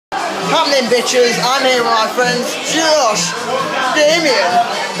Happening bitches, I'm here with my friends Josh, Damien,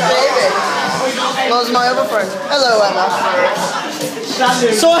 David. Those are my other friends. Hello Emma.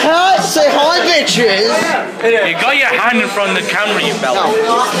 So say hi bitches. You got your hand in front of the camera, you fella.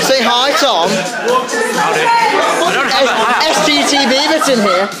 No. Say hi Tom. Howdy. I don't have a hat. STT Beaver's in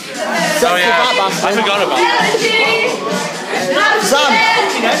here. Oh yeah, I forgot about that.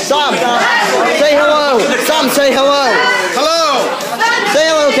 Sam, say hello. Sam, say hello. Hello. Say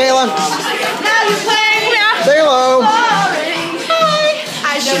hello, Kayla. Say hello.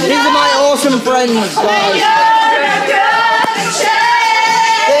 These are my awesome friends, guys.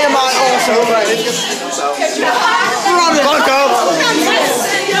 They are my awesome friends. Fuck up.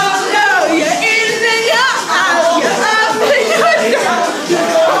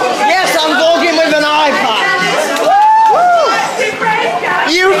 Yes, I'm vlogging with an iPad.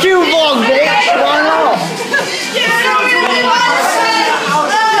 YouTube vlog, bitch. Why not?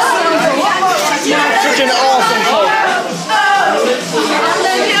 Such an awesome vlog.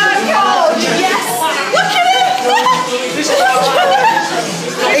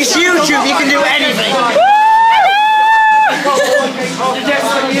 It's YouTube, you can do anything.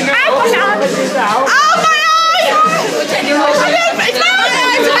 This is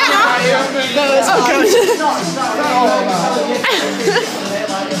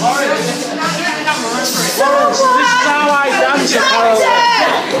how I dance apparently.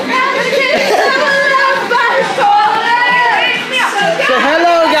 So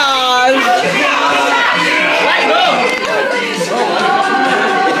hello guys.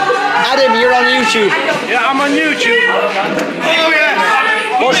 Adam, you're on YouTube. Yeah, I'm on YouTube. Oh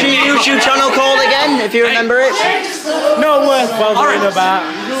yeah. What's your YouTube channel called again, if you remember it? Not worth bothering about.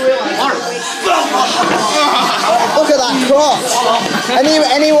 Look at that crotch.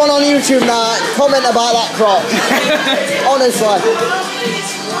 Anyone on YouTube now, comment about that crotch. Honestly.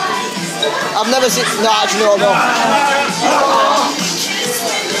 I've never seen... No, actually, no.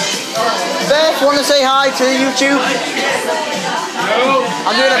 Beth, want to say hi to YouTube? No.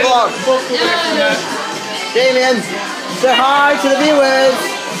 I'm doing a vlog. Damien, say hi to the viewers.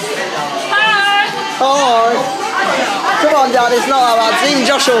 Hi. Hi. Come on, Dad, it's not that bad. Even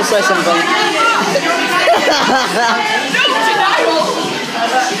Joshua will say something.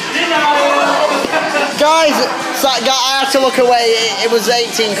 Guys, I had to look away. It was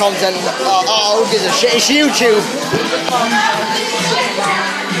 18 content. Oh, who gives a shit? It's YouTube.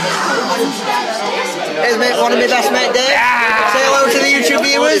 Here's one of my best mate, Dave. Say hello to the YouTube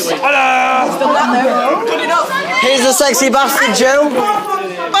viewers. Hello. Here's the sexy bastard, Joe.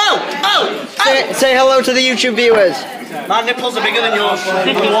 Say hello to the YouTube viewers. My nipples are bigger than yours.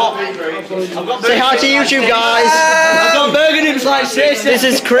 Say hi to YouTube, guys. I've got burger nips like this. This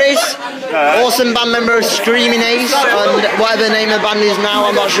is Chris, awesome band member of Screaming Ace, and whatever the name of the band is now,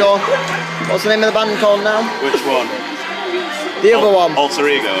 I'm not sure. What's the name of the band called now? Which one? The other one. Alter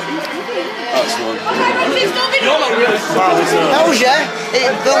Ego. That's the one. Hells yeah,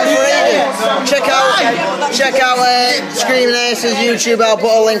 it's filmed for ages. Check out Screaming Ace's YouTube. I'll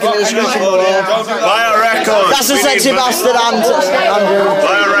put a link in the description below. Buy a record. That's a sexy bastard, Andrew.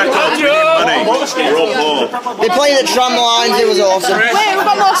 Buy a record. We need money. We're all poor. They played at Tramlines, it was awesome. Wait, we've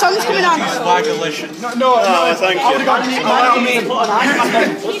got more songs coming on. Oh, thank you.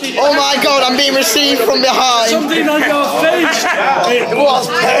 Oh my god, I'm being received from behind. Something on your face. It was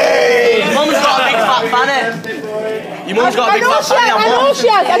pain. Mum's got a big fat fanny. Your mum's got a big fat fanny. I know she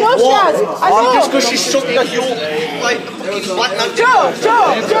has. Just because she's sucked the heel. Like, Joe,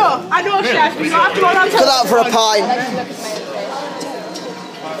 I know she has, but you don't have to go down to Put that for a pint.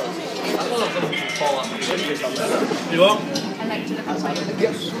 You want?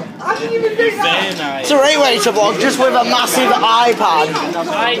 It's a great way to vlog, just with a massive iPad.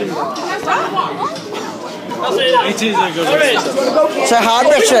 It is a good one. Say hi,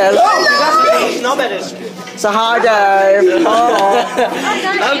 Richard. Say hi, Dave.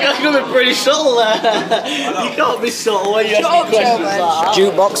 I'm going to be pretty subtle there. You can't be subtle when you ask me questions like that.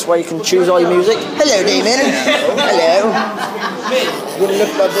 Jukebox where you can choose all your music. Hello, Damien. Hello. Gonna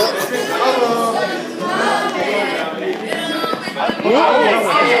lift my butt.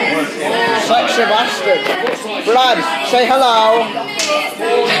 Sexy bastard. Brad, say hello.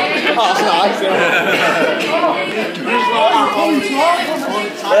 Oh, that's nice.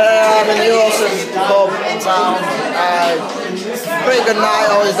 I'm in the awesome pub in town. Pretty good night,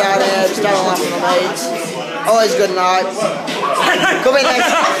 always down here, just having a laugh with my mates. Always good night. Come in next.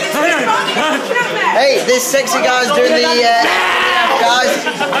 Hey, this sexy guy's doing the guys.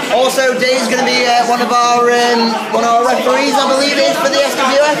 Also, Dave's going to be one of our referees, I believe it is, for the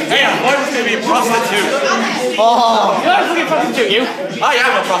SWF. Hey, I'm going to be a prostitute. Oh. You're not a fucking prostitute, you. I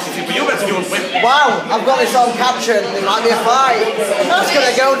am a prostitute, but you better do it with me. Wow, I've got this on capture and there might be a fight. That's going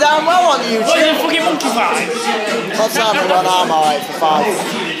to go down well on What is YouTube. a fucking monkey fight? What's happening on I'm alright for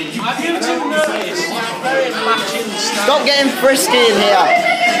 5. Have you two noticed very matching style? Stop getting frisky in here.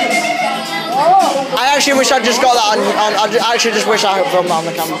 I actually wish I'd just got that on I actually just wish I had filmed that on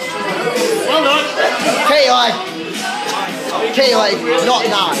the camera. Well done. Kayleigh, not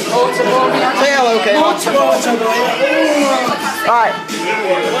now. Say hello, Kayleigh. Right.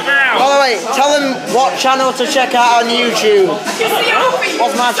 By the way, tell them what channel to check out on YouTube.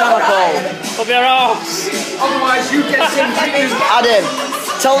 What's my channel called? Up your arse. Adam,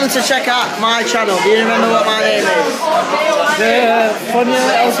 tell them to check out my channel. Do you remember what my name is? The funny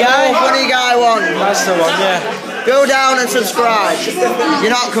Funny Guy 1. That's the one, yeah. Go down and subscribe. You're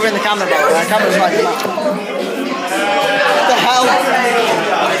not covering the camera, by the way. The camera's like that. What the hell?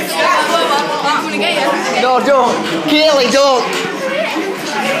 I'm gonna get you. No, don't. Kayleigh, don't.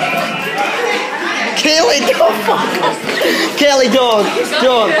 Kayleigh, don't. Kayleigh, don't.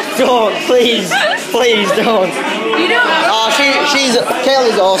 Don't. Please. Please, don't. You don't Oh,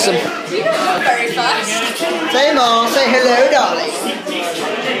 Kayleigh's awesome. you don't go very fast. Say more. Say hello, darling.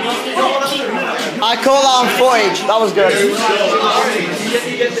 I call that on footage. That was good.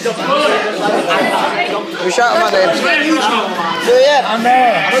 We shout my name. So yeah,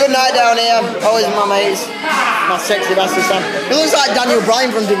 good night down here. Always my mates. My sexy bastard son. He looks like Daniel Bryan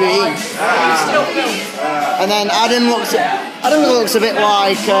from WWE. And then Adam looks a bit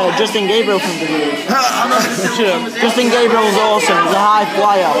like Justin Gabriel from WWE. Justin Gabriel's awesome. He's a high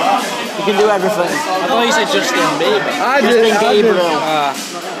flyer. He can do everything. I thought you said Justin Bieber. Justin Gabriel.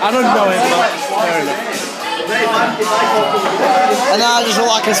 I don't know him, but fair enough. And I just look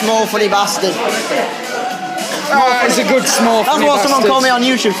like a small funny bastard. It's a good small That's what someone called me on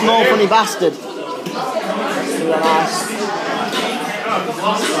YouTube, small funny bastard.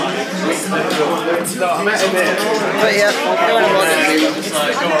 But yeah,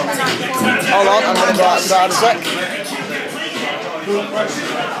 hold on, I'm gonna go outside a sec.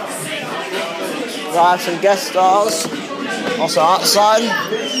 Right, some guest stars. Also outside.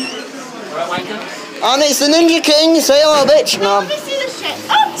 And it's the Ninja King. Say hello, bitch. No.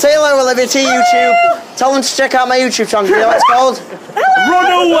 Say hello, Olivia, to YouTube. Tell them to check out my YouTube channel. You know what it's called?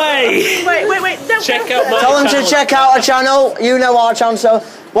 Run away! Wait. Check out my Tell them to check out our channel. You know our channel, so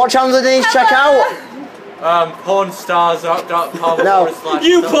what channel do they need to check out? Pornstars.com. No.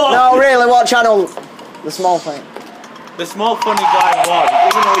 You porn! No, really, what channel? The small thing. The small funny guy 1,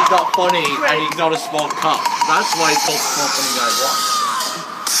 even though he's not funny and he's not a small cup. That's why it's called small funny guy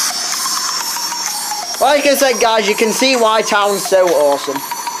 1. Like I said, guys, you can see why town's so awesome.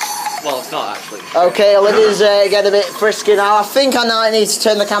 Well, it's not actually. Okay, Olivia's getting a bit frisky now. I think I now need to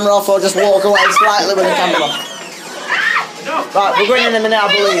turn the camera off or just walk away slightly with the camera. Right, we're going in a minute, I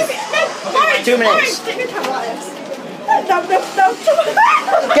believe. 2 minutes.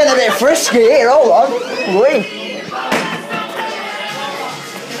 Getting a bit frisky here, hold on. Wait.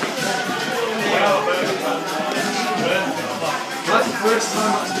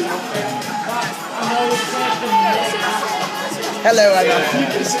 Hello, Emma.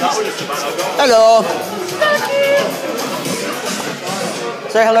 Hello.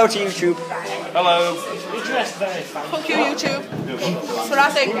 Say hello to YouTube. Hello. Fuck you, YouTube. That's what I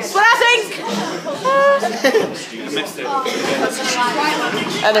think. That's what I think.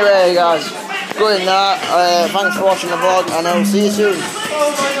 Anyway, guys, good in that. Thanks for watching the vlog, and I'll see you soon.